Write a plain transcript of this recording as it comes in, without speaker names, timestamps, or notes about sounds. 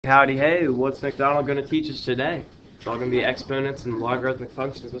Howdy, hey, what's McDonald going to teach us today? It's all going to be exponents and logarithmic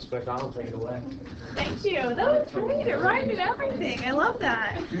functions. Miss McDonald, take it away. Thank you. That was great. It rhymed and everything. I love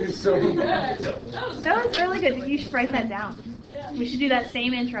that. So good. That was really good. You should write that down. We should do that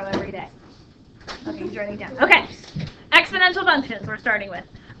same intro every day. Okay, he's writing down. Okay, exponential functions we're starting with.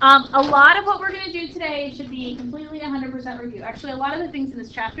 A lot of what we're going to do today should be completely 100% review. Actually, a lot of the things in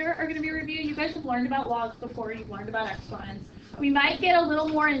this chapter are going to be review. You guys have learned about logs before. You've learned about exponents. We might get a little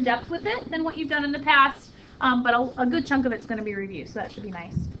more in depth with it than what you've done in the past, but a good chunk of it's going to be review, so that should be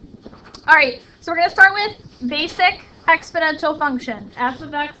nice. All right, so we're going to start with basic exponential function. F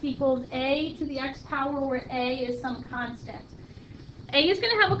of x equals a to the x power, where a is some constant. A is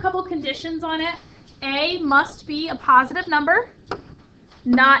going to have a couple conditions on it. A must be a positive number,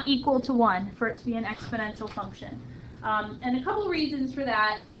 not equal to 1 for it to be an exponential function. And a couple reasons for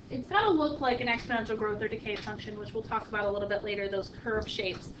that. It's got to look like an exponential growth or decay function, which we'll talk about a little bit later, those curve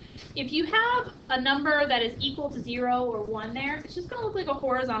shapes. If you have a number that is equal to 0 or 1 there, it's just going to look like a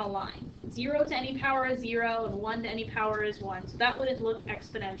horizontal line. 0 to any power is 0, and 1 to any power is 1, so that wouldn't look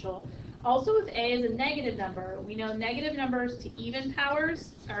exponential. Also, if a is a negative number, we know negative numbers to even powers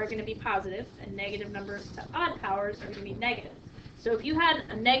are going to be positive, and negative numbers to odd powers are going to be negative. So if you had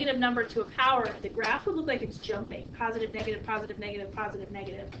a negative number to a power, the graph would look like it's jumping. Positive, negative, positive, negative, positive,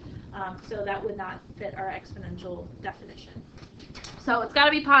 negative. So that would not fit our exponential definition. So it's got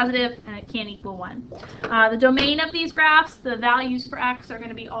to be positive, and it can't equal 1. The domain of these graphs, the values for x, are going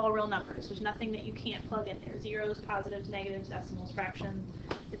to be all real numbers. There's nothing that you can't plug in there. Zeros, positives, negatives, decimals, fractions.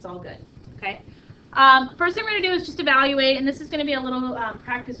 It's all good. Okay. First thing we're going to do is just evaluate, and this is going to be a little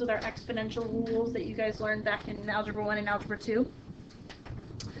practice with our exponential rules that you guys learned back in Algebra 1 and Algebra 2.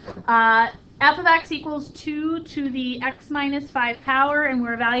 F of x equals 2 to the x minus 5 power, and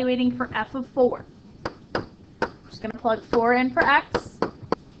we're evaluating for f of 4. We're just going to plug 4 in for x,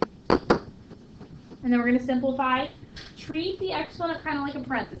 and then we're going to simplify. Treat the exponent kind of like a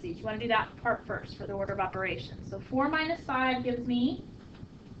parentheses. You want to do that part first for the order of operations. So 4 minus 5 gives me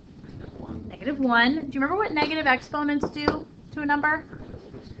negative 1. Do you remember what negative exponents do to a number?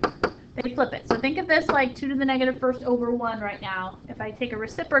 They flip it. So think of this like 2 to the negative first over 1 right now. If I take a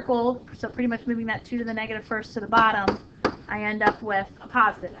reciprocal, so pretty much moving that 2 to the negative first to the bottom, I end up with a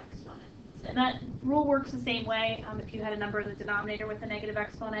positive exponent. And that rule works the same way. If you had a number in the denominator with a negative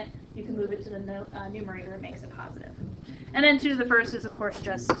exponent, you can move it to the numerator and makes it positive. And then 2 to the first is, of course,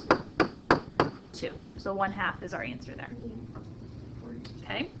 just 2. So 1/2 is our answer there.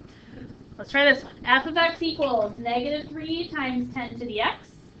 Okay. Let's try this one. F of x equals negative 3 times 10 to the x.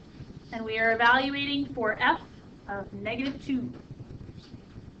 And we are evaluating for f of negative 2.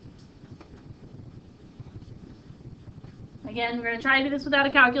 Again, we're going to try to do this without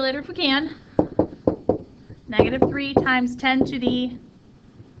a calculator if we can. Negative 3 times 10 to the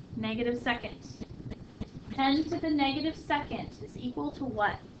negative second. 10 to the negative second is equal to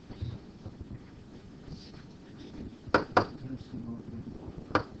what?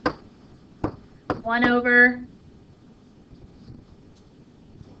 One over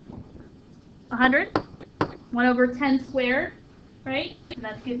 100, 1 over 10 squared, right? And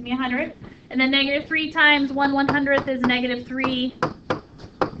that gives me 100. And then negative 3 times 1/100th is negative 3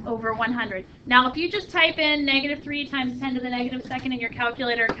 over 100. Now, if you just type in negative 3 times 10 to the negative second in your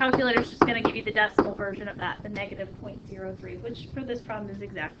calculator, calculator's just going to give you the decimal version of that, the negative 0.03, which for this problem is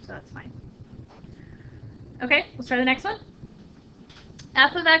exact, so that's fine. Okay, let's try the next one.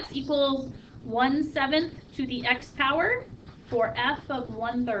 F of x equals 1/7 to the x power for f of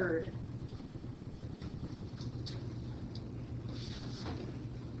 1/3.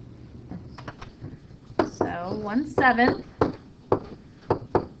 So 1/7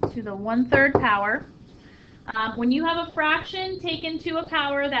 to the 1/3 power. When you have a fraction taken to a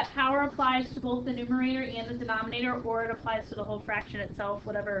power, that power applies to both the numerator and the denominator, or it applies to the whole fraction itself,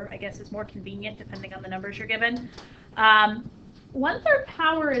 whatever I guess is more convenient depending on the numbers you're given. 1/3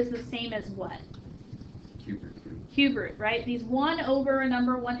 power is the same as what? Cube root, right? These 1 over a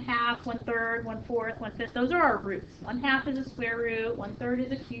number, 1/2, 1/3, 1/4, 1/5, those are our roots. 1/2 is a square root, 1/3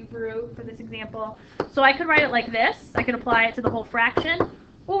 is a cube root for this example. So I could write it like this. I could apply it to the whole fraction,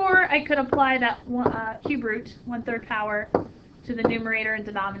 or I could apply that cube root, 1/3 power, to the numerator and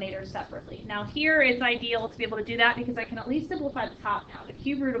denominator separately. Now here it's ideal to be able to do that because I can at least simplify the top now. The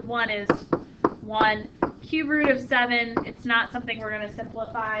cube root of 1 is 1. Cube root of 7, it's not something we're going to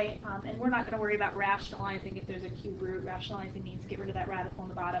simplify, and we're not going to worry about rationalizing if there's a cube root. Rationalizing means get rid of that radical on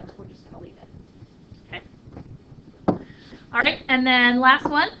the bottom. We're just going to leave it. Okay. All right, and then last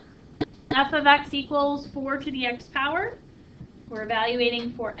one. F of x equals 4 to the x power. We're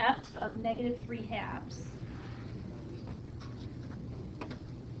evaluating for f of negative 3/2.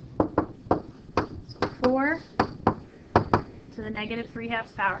 4 to the negative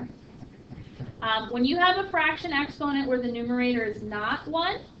 3/2 power. When you have a fraction exponent where the numerator is not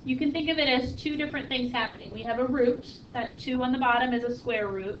 1, you can think of it as two different things happening. We have a root, that 2 on the bottom is a square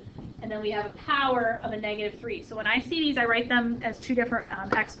root, and then we have a power of a negative 3. So when I see these, I write them as two different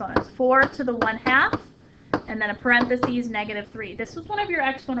exponents. 4 to the 1/2, and then a parentheses, negative 3. This was one of your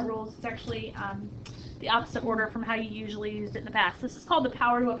exponent rules. It's actually the opposite order from how you usually used it in the past. This is called the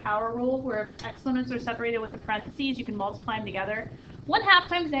power to a power rule, where if exponents are separated with the parentheses, you can multiply them together. 1/2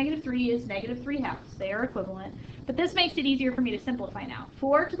 times negative 3 is negative 3/2. They are equivalent. But this makes it easier for me to simplify now.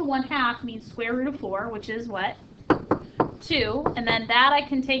 4 to the 1/2 means square root of 4, which is what? 2. And then that I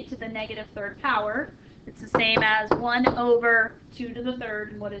can take to the negative 3rd power. It's the same as 1 over 2 to the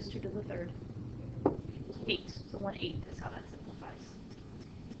 3rd. And what is 2 to the 3rd? 8. So 1/8 is how that simplifies.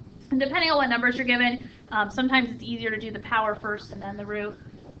 And depending on what numbers you're given, sometimes it's easier to do the power first and then the root.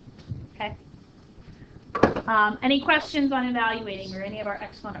 Okay. Any questions on evaluating or any of our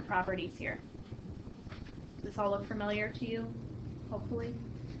exponent properties here? Does this all look familiar to you? Hopefully.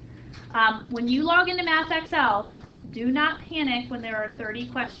 When you log into MathXL, do not panic when there are 30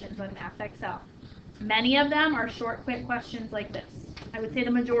 questions on MathXL. Many of them are short, quick questions like this. I would say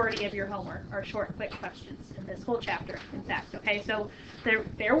the majority of your homework are short, quick questions in this whole chapter, in fact. Okay, so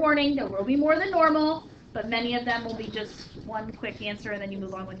fair warning, there will be more than normal, but many of them will be just one quick answer and then you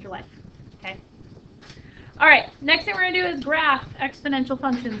move on with your life. Okay. All right, next thing we're going to do is graph exponential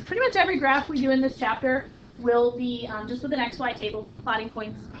functions. Pretty much every graph we do in this chapter will be just with an XY table, plotting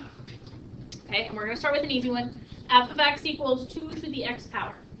points. Okay, and we're going to start with an easy one. F of x equals 2 to the x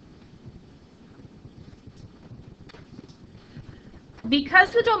power.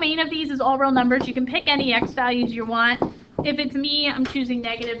 Because the domain of these is all real numbers, you can pick any x values you want. If it's me, I'm choosing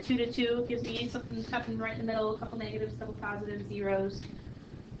negative 2 to 2. It gives me something right in the middle, a couple negatives, a couple positives, zeros.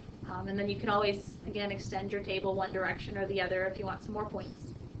 And then you can always, again, extend your table one direction or the other if you want some more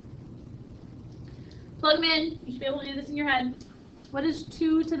points. Plug them in. You should be able to do this in your head. What is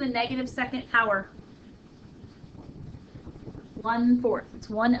 2 to the negative 2nd power? 1/4. It's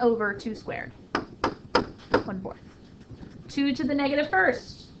 1 over 2 squared. 1/4. 2 to the negative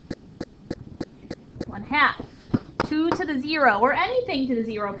 1st. 1/2. 2 to the 0, or anything to the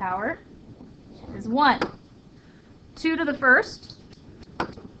 0 power, is 1. 2 to the 1st.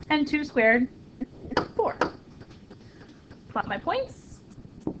 And 2 squared, 4. Plot my points.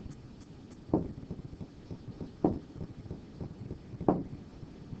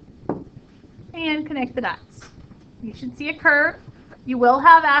 And connect the dots. You should see a curve. You will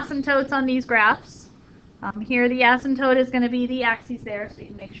have asymptotes on these graphs. Here the asymptote is going to be the axis there, so you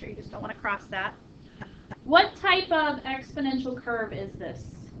can make sure you just don't want to cross that. What type of exponential curve is this?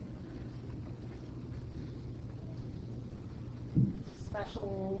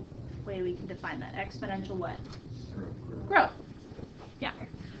 Special way we can define that. Exponential what? Growth. Yeah.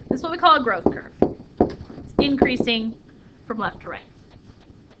 This is what we call a growth curve. It's increasing from left to right.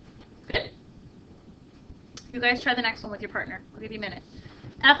 Good. You guys try the next one with your partner. I'll give you a minute.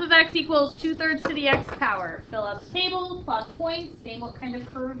 F of x equals 2/3 to the x power. Fill out the table, plot the points, name what kind of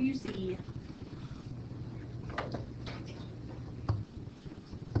curve you see.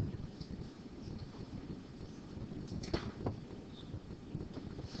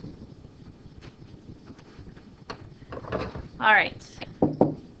 All right.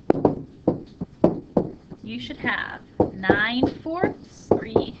 You should have 9/4,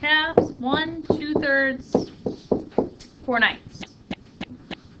 3/2, 1 2/3, 4/9.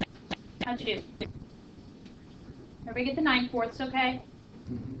 How'd you do? Everybody get the 9/4, okay?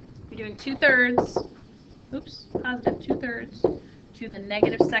 You're doing 2/3. Oops, positive 2/3 to the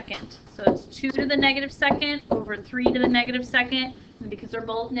negative 2nd. So it's 2 to the negative 2nd over 3 to the negative 2nd. And because they're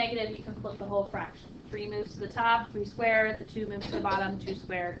both negative, you can flip the whole fraction. 3 moves to the top, 3 squared. The 2 moves to the bottom, 2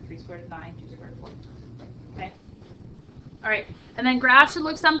 squared. 3 squared is 9, 2 squared is 4. Okay? All right. And then graph should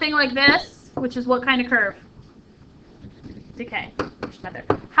look something like this, which is what kind of curve? Decay.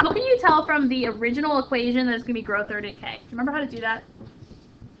 How can you tell from the original equation that it's going to be growth or decay? Do you remember how to do that?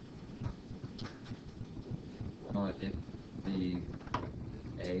 If the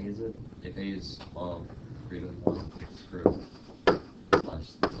A is it? If A is greater than 1, it's growth.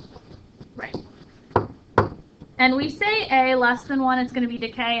 Right. And we say A less than 1, it's going to be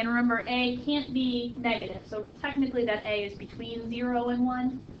decay. And remember, A can't be negative. So technically that A is between 0 and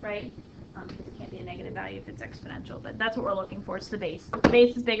 1, right? Because it can't be a negative value if it's exponential. But that's what we're looking for. It's the base. If the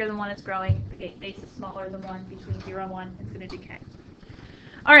base is bigger than 1, it's growing. If the base is smaller than 1, between 0 and 1, it's going to decay.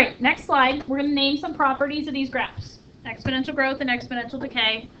 All right, next slide. We're going to name some properties of these graphs. Exponential growth and exponential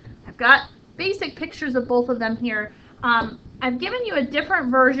decay. I've got basic pictures of both of them here. I've given you a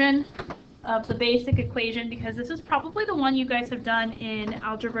different version of the basic equation because this is probably the one you guys have done in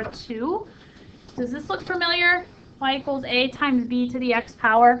Algebra 2. Does this look familiar? Y equals a times b to the x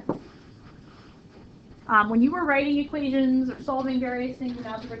power. When you were writing equations or solving various things in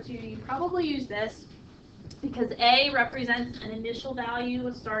Algebra 2, you probably use this because a represents an initial value,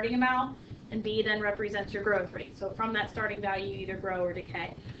 a starting amount, and b then represents your growth rate. So from that starting value, you either grow or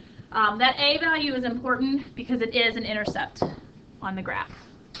decay. That a value is important because it is an intercept on the graph.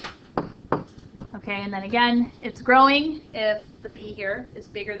 Okay, and then again, it's growing if the b here is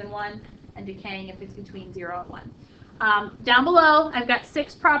bigger than 1, and decaying if it's between 0 and 1. Down below, I've got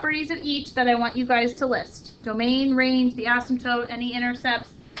 6 properties of each that I want you guys to list. Domain, range, the asymptote, any intercepts.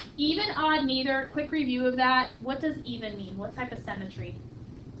 Even, odd, neither. Quick review of that. What does even mean? What type of symmetry?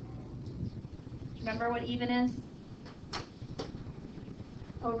 Remember what even is?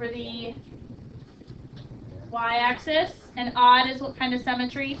 Over the y-axis. And odd is what kind of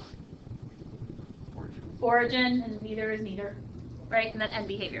symmetry? Origin, and neither is neither. Right? And then end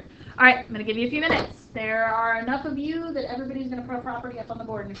behavior. All right, I'm going to give you a few minutes. There are enough of you that everybody's going to put a property up on the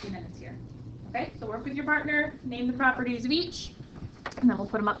board in a few minutes here. Okay, so work with your partner, name the properties of each, and then we'll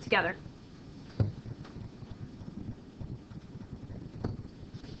put them up together.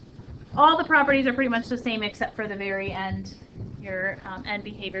 All the properties are pretty much the same except for the very end. Your end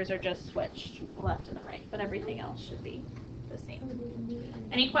behaviors are just switched left and the right, but everything else should be the same.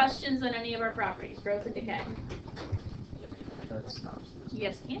 Any questions on any of our properties, growth and decay?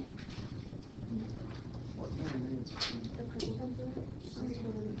 Yes, Ken?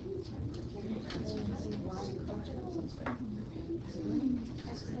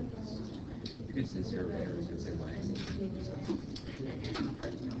 You could say 0 there, you could say y.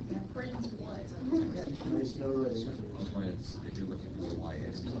 If you're looking for the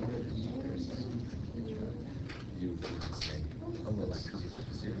y-axis, you would say, oh, well, that's because you put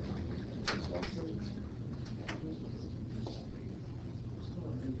 0 as well.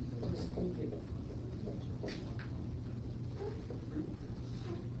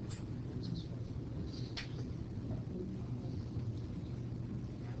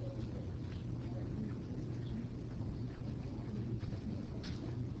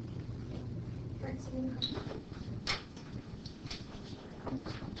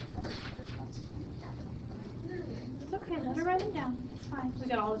 It's okay, let her write it down. It's fine. We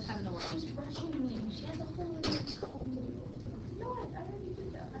got all the time in the world.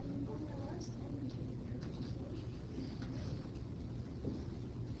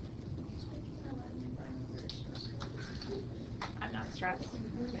 I'm not stressed.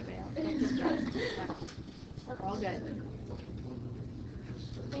 We're all good.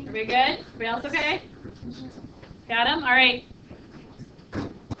 Everybody good? Everybody else okay? Got them? All right.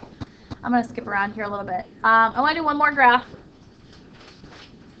 I'm going to skip around here a little bit. I want to do one more graph.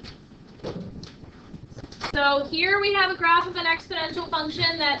 So here we have a graph of an exponential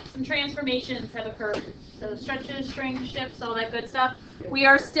function that some transformations have occurred. So stretches, shrinks, shifts, all that good stuff. We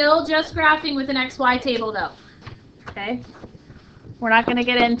are still just graphing with an XY table though. Okay? We're not going to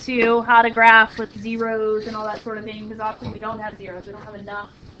get into how to graph with zeros and all that sort of thing because often we don't have zeros. We don't have enough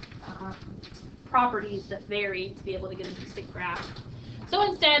properties that vary to be able to get a distinct graph. So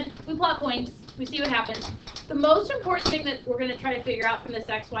instead, we plot points, we see what happens. The most important thing that we're going to try to figure out from this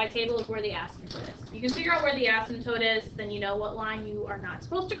XY table is where the asymptote is. You can figure out where the asymptote is, then you know what line you are not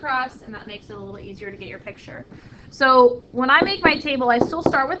supposed to cross, and that makes it a little easier to get your picture. So when I make my table, I still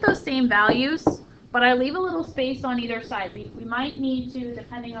start with those same values, but I leave a little space on either side. We might need to,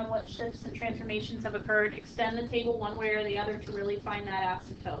 depending on what shifts and transformations have occurred, extend the table one way or the other to really find that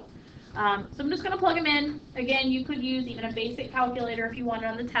asymptote. So I'm just going to plug them in. Again, you could use even a basic calculator if you wanted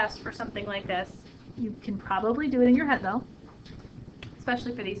on the test for something like this. You can probably do it in your head though,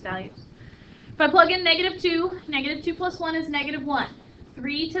 especially for these values. If I plug in -2 plus 1 is -1.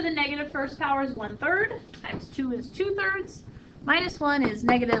 3 to the negative first power is 1/3, times 2 is 2/3, minus 1 is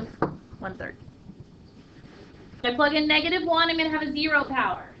 -1/3. If I plug in -1, I'm going to have a 0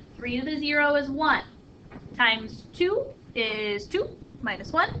 power. 3 to the 0 is 1, times 2 is 2,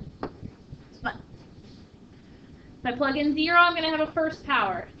 minus 1. 1. If I plug in 0, I'm going to have a first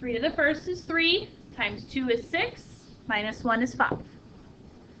power. 3 to the first is 3, times 2 is 6, minus 1 is 5.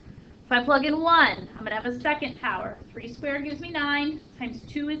 If I plug in 1, I'm going to have a second power. 3 squared gives me 9, times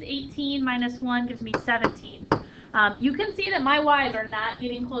 2 is 18, minus 1 gives me 17. You can see that my y's are not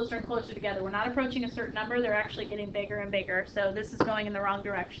getting closer and closer together. We're not approaching a certain number. They're actually getting bigger and bigger. So this is going in the wrong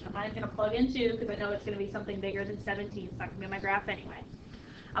direction. I'm not even going to plug in 2 because I know it's going to be something bigger than 17. It's not going to be my graph anyway.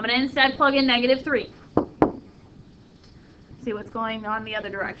 I'm going to instead plug in -3. See what's going on the other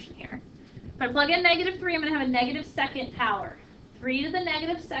direction here. If I plug in -3, I'm going to have a negative second power. 3 to the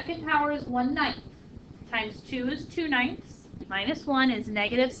negative second power is 1/9. Times 2 is 2/9. Minus 1 is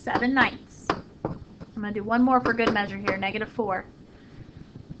negative 7/9. I'm going to do one more for good measure here, negative 4.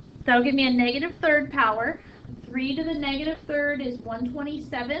 That'll give me a negative third power. 3 to the negative third is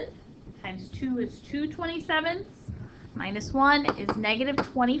 1/27. Times 2 is 2/27. Minus 1 is negative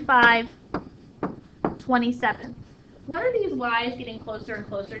 25/27. What are these y's getting closer and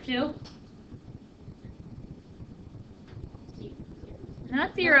closer to?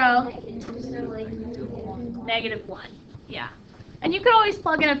 Not 0. Negative 1. Yeah. And you could always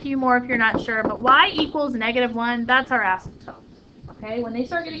plug in a few more if you're not sure, but y equals negative 1, that's our asymptote. Okay, when they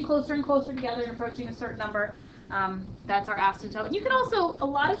start getting closer and closer together and approaching a certain number, that's our asymptote. And you can also, a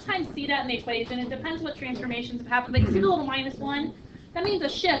lot of times, see that in the equation. It depends what transformations have happened, but you see the little minus 1? That means a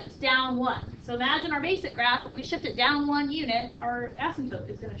shift down 1. So imagine our basic graph, if we shift it down 1 unit, our asymptote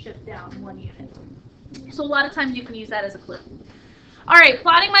is going to shift down 1 unit. So a lot of times you can use that as a clue. All right,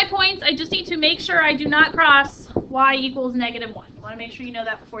 plotting my points, I just need to make sure I do not cross y equals negative 1. You want to make sure you know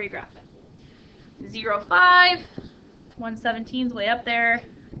that before you graph it. 0, 5, 117 is way up there,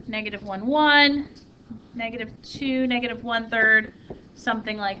 negative 1, 1, negative 2, negative 1/3,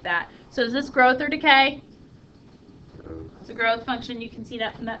 something like that. So is this growth or decay? It's a growth function. You can see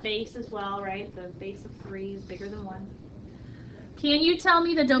that from that base as well, right? The base of 3 is bigger than 1. Can you tell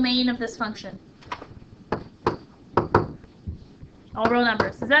me the domain of this function? All real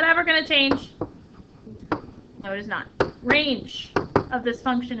numbers. Is that ever going to change? No, it is not. Range of this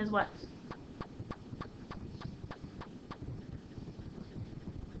function is what?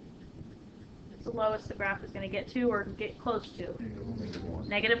 It's the lowest the graph is going to get to or get close to.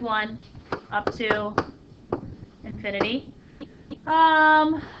 Negative 1 up to infinity.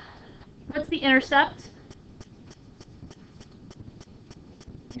 What's the intercept?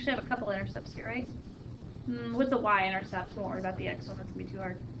 Actually, I have a couple intercepts here, right? What's the y-intercept? Don't worry about the x one. That's going to be too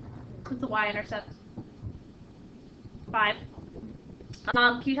hard. What's the y-intercept? 5.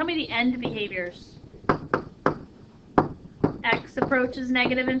 Can you tell me the end behaviors? X approaches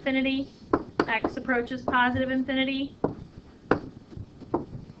negative infinity. X approaches positive infinity.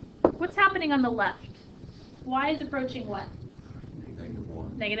 What's happening on the left? Y is approaching what? Negative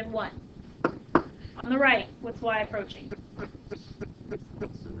 1. Negative 1. On the right, what's y approaching?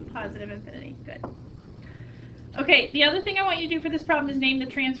 Positive infinity. Good. Okay, the other thing I want you to do for this problem is name the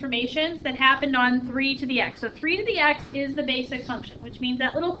transformations that happened on 3 to the x. So 3 to the x is the basic function, which means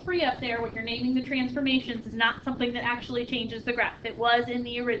that little 3 up there, what you're naming the transformations, is not something that actually changes the graph. It was in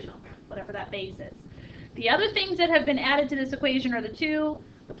the original, whatever that base is. The other things that have been added to this equation are the 2,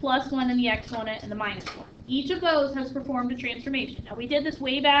 the plus 1, and the exponent, and the minus 1. Each of those has performed a transformation. Now, we did this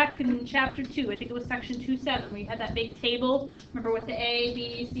way back in chapter 2. I think it was section 2.7. We had that big table, remember, with the A,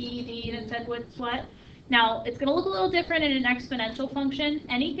 B, C, D, and it said what's what? Now, it's going to look a little different in an exponential function.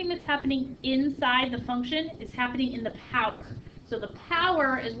 Anything that's happening inside the function is happening in the power. So the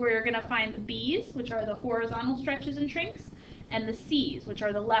power is where you're going to find the B's, which are the horizontal stretches and shrinks, and the C's, which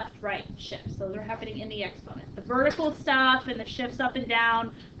are the left-right shifts. Those are happening in the exponent. The vertical stuff and the shifts up and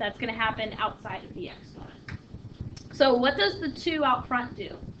down, that's going to happen outside of the exponent. So what does the 2 out front do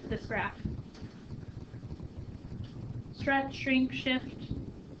to this graph? Stretch, shrink, shift.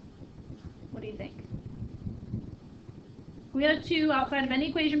 What do you think? We had a 2 outside of any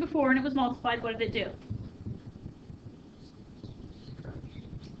equation before, and it was multiplied. What did it do?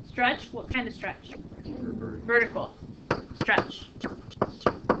 Stretch? What kind of stretch? Vertical. Stretch.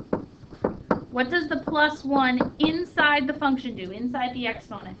 What does the plus 1 inside the function do, inside the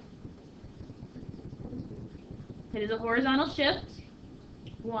exponent? It is a horizontal shift.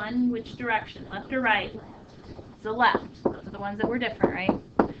 1, which direction? Left or right? It's the left. Those are the ones that were different, right?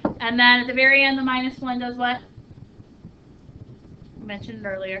 And then at the very end, the minus 1 does what? Mentioned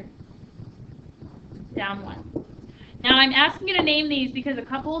earlier. Down 1. Now I'm asking you to name these because a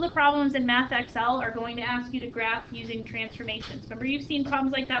couple of the problems in Math Excel are going to ask you to graph using transformations. Remember, you've seen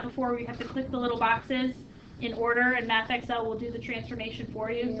problems like that before where you have to click the little boxes in order, and Math Excel will do the transformation for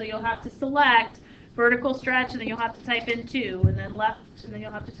you. So you'll have to select vertical stretch, and then you'll have to type in 2, and then left, and then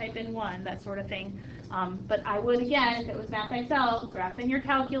you'll have to type in 1, that sort of thing. But I would, again, if it was Math Excel, graph in your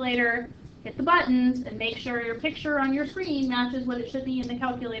calculator, hit the buttons, and make sure your picture on your screen matches what it should be in the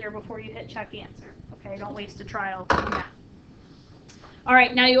calculator before you hit check answer. Okay, don't waste a trial doing that. All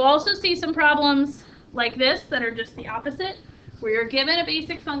right, now you also see some problems like this that are just the opposite, where you're given a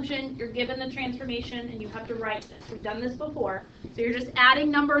basic function, you're given the transformation, and you have to write this. We've done this before. So you're just adding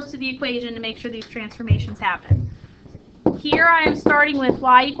numbers to the equation to make sure these transformations happen. Here I am starting with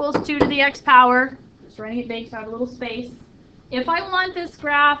y equals 2 to the x power. Just writing it big so I have a little space. If I want this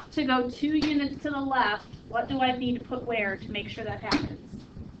graph to go 2 units to the left, What do I need to put where to make sure that happens?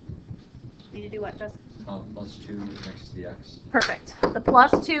 Need to do what, Justin? +2 next to the x. Perfect. The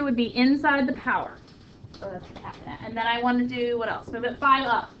 +2 would be inside the power. So that's what happened. And then I want to do what else? Move it 5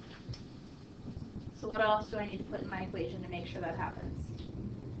 up. So what else do I need to put in my equation to make sure that happens?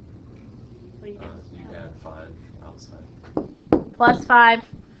 What do you think? You add 5 outside. +5,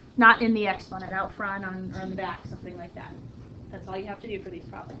 not in the exponent, out front or on the back, something like that. That's all you have to do for these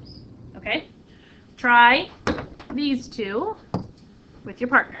problems. Okay? Try these two with your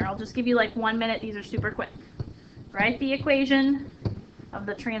partner. I'll just give you like 1 minute. These are super quick. Write the equation of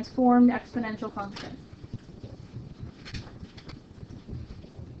the transformed exponential function.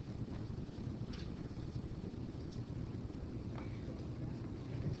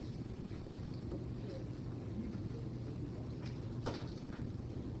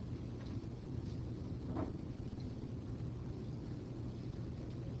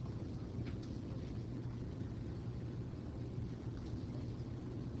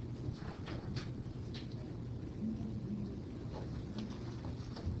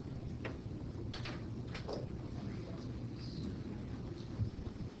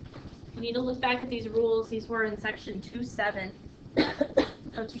 You need to look back at these rules. These were in section 2.7.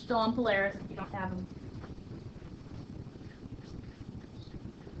 Those are still on Polaris if you don't have them.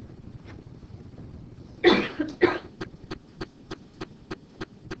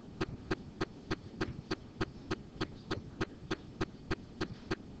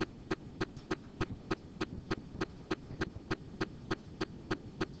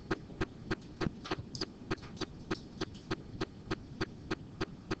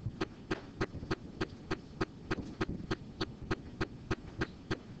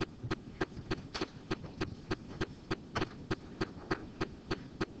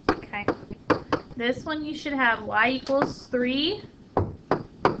 This one you should have y equals 3.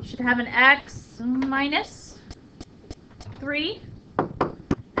 You should have an x minus 3.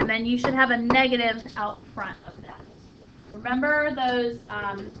 And then you should have a negative out front of that. Remember those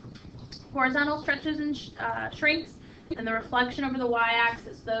horizontal stretches and shrinks and the reflection over the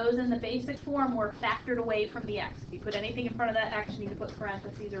y-axis? Those in the basic form were factored away from the x. If you put anything in front of that x, you need to put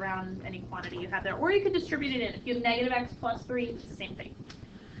parentheses around any quantity you have there. Or you could distribute it in. If you have negative x plus 3, it's the same thing.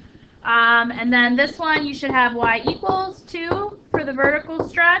 And then this one, you should have y equals 2 for the vertical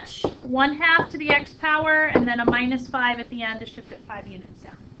stretch, 1/2 to the x power, and then a -5 at the end to shift it 5 units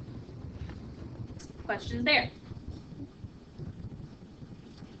down. Questions there?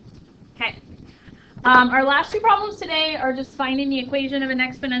 Okay. Our last two problems today are just finding the equation of an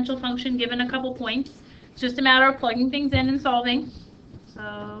exponential function given a couple points. It's just a matter of plugging things in and solving.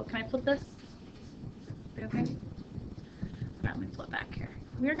 So can I flip this? Okay. Let me flip back here.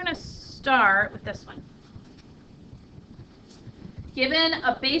 We're going to start with this one. Given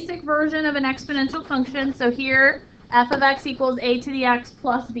a basic version of an exponential function, so here f of x equals a to the x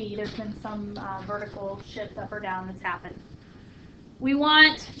plus b. There's been some vertical shift up or down that's happened. We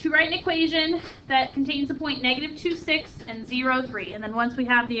want to write an equation that contains the point -2, 6 and 0, 3. And then once we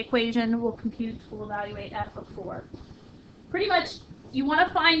have the equation, we'll evaluate f of 4. Pretty much, you want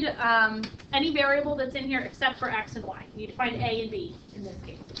to find any variable that's in here except for x and y. You need to find a and b in this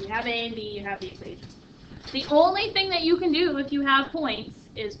case. If you have a and b, you have the equation. The only thing that you can do if you have points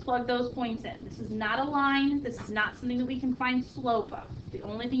is plug those points in. This is not a line. This is not something that we can find slope of. The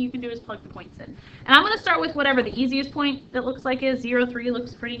only thing you can do is plug the points in. And I'm going to start with whatever the easiest point that looks like is. 0, 3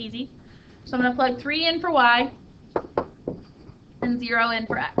 looks pretty easy. So I'm going to plug 3 in for y and 0 in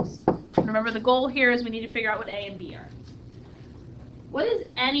for x. And remember, the goal here is we need to figure out what a and b are. What is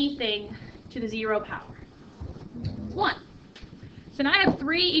anything to the 0 power? 1. So now I have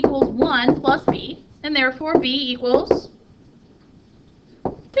 3 equals 1 plus b, and therefore b equals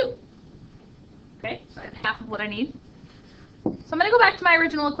 2. Okay, so I have half of what I need. So I'm going to go back to my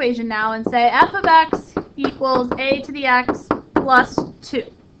original equation now and say f of x equals a to the x plus 2.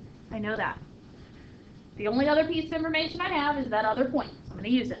 I know that. The only other piece of information I have is that other point. So I'm going to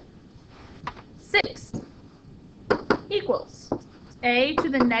use it. 6 equals a to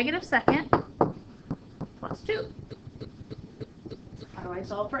the -2 plus 2. How do I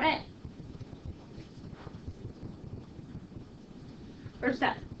solve for a? First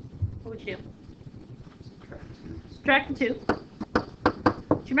step, what would you do? Subtract the 2.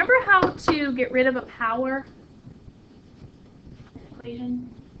 Do you remember how to get rid of a power equation?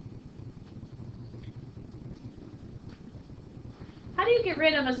 How do you get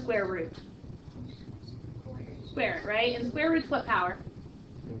rid of a square root? Square it, right? And square root's what power?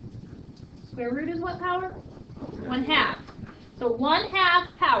 Square root is what power? 1/2. So 1/2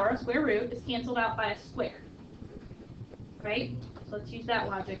 power, square root, is canceled out by a square. Right? So let's use that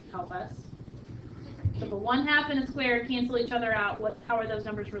logic to help us. So if a 1/2 and a square cancel each other out, how are those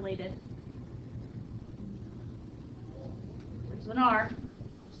numbers related? There's an R.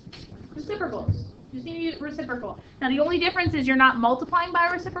 Reciprocals. Just need to reciprocal. Now the only difference is you're not multiplying by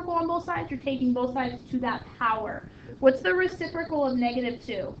a reciprocal on both sides, you're taking both sides to that power. What's the reciprocal of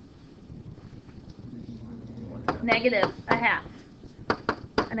 -2? -1/2.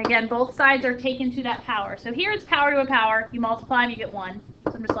 And again, both sides are taken to that power. So here it's power to a power. You multiply and you get 1.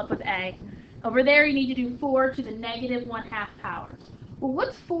 So I'm just left with A. Over there you need to do 4 to the -1/2 power. Well,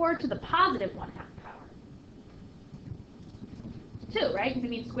 what's 4 to the +1/2 power? 2, right? Because it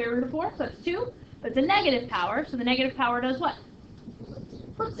means square root of 4, so it's 2. But it's a negative power, so the negative power does what?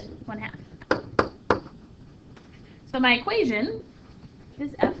 Flips it, 1/2. So my equation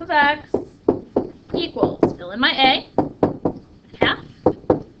is f of x equals, fill in my A, 1/2,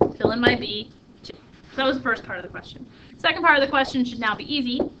 fill in my B, 2. So that was the first part of the question. Second part of the question should now be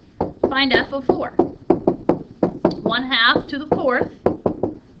easy. Find f of 4. 1/2 to the 4th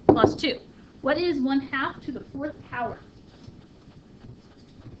plus 2. What is 1/2 to the 4th power?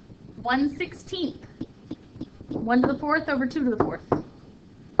 1/16. 1 to the 4th over 2 to the 4th.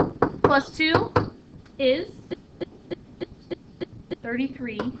 Plus 2 is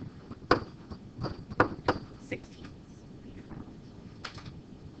 33/16.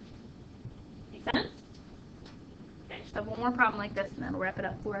 Make sense? Okay, just have one more problem like this and then we'll wrap it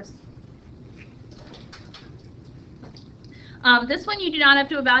up for us. This one you do not have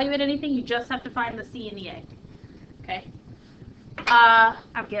to evaluate anything, you just have to find the C and the A. Okay?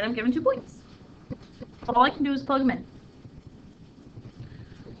 I'm given 2 points. All I can do is plug them in.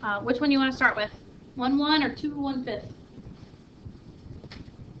 Which one do you want to start with? 1/1 or 2/1/5?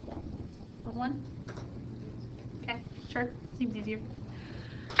 1/1? Okay, sure. Seems easier.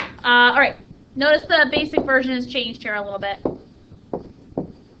 All right. Notice the basic version has changed here a little bit.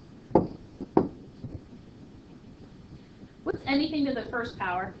 What's anything to the first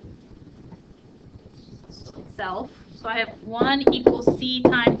power? Itself. So I have 1 equals C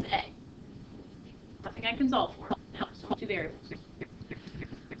times A. Nothing I can solve for. No, so 2 variables.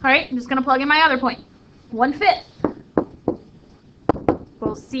 All right, I'm just going to plug in my other point. 1/5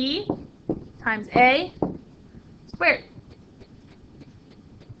 equals C times A squared.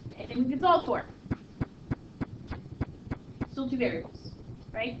 Anything we can solve for. Still 2 variables,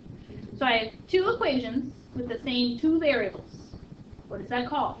 right? So I have 2 equations with the same 2 variables. What is that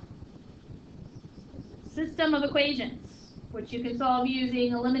called? System of equations, which you can solve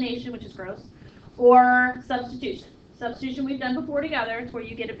using elimination, which is gross, or substitution. Substitution we've done before together. It's where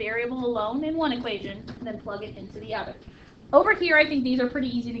you get a variable alone in one equation and then plug it into the other. Over here, I think these are pretty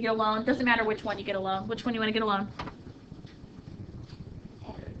easy to get alone. Doesn't matter which one you get alone. Which one you want to get alone?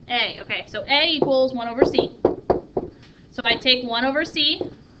 A. Okay, so A equals 1 over C. So I take 1 over C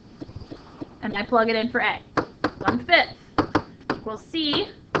and I plug it in for A. 1/5 equals C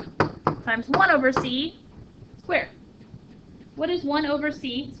times 1 over C squared. What is 1 over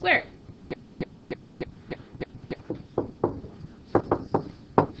C squared?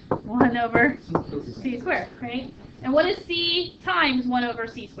 1 over C squared, right? And what is C times 1 over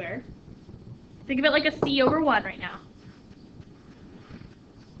C squared? Think of it like a C over 1 right now.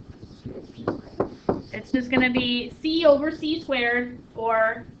 It's just going to be C over C squared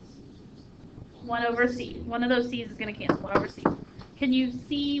or 1 over C. One of those C's is going to cancel 1 over C. Can you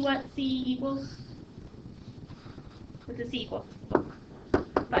see what C equals? What does C equal?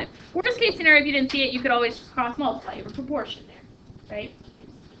 5. Worst case scenario, if you didn't see it, you could always just cross multiply. You have a proportion there, right?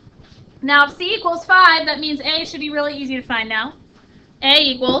 Now, if C equals 5, that means A should be really easy to find now. A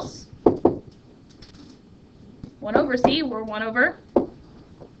equals 1 over C, or 1 over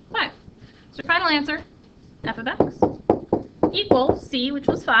 5. So final answer, f of x, equals C, which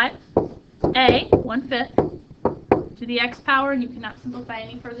was 5, A, 1/5, to the x power, and you cannot simplify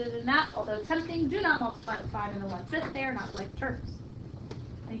any further than that, although tempting, do not multiply the 5 and the 1/5, they are not like terms.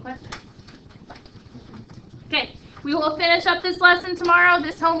 Any questions? Okay, we will finish up this lesson tomorrow.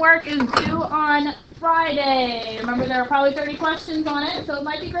 This homework is due on Friday. Remember, there are probably 30 questions on it, so it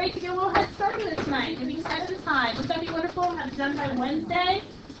might be great to get a little head start with it tonight. If you can set the time, wouldn't that be wonderful? Have it done by Wednesday.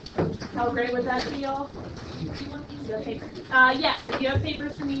 How great would that be, y'all? Do you have paper? Yes, if you have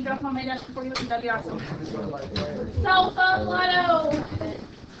papers for me to drop them on my desk before you leave, that'd be awesome. Cell phone lotto!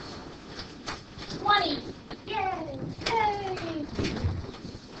 20! Yay! Yay!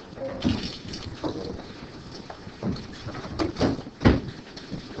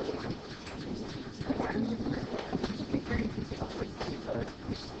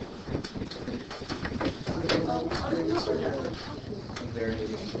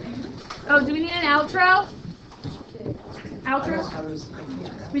 Oh, do we need an outro? Outro?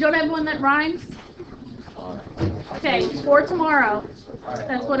 We don't have one that rhymes? Okay, for tomorrow.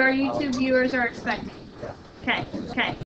 That's what our YouTube viewers are expecting. Okay, okay.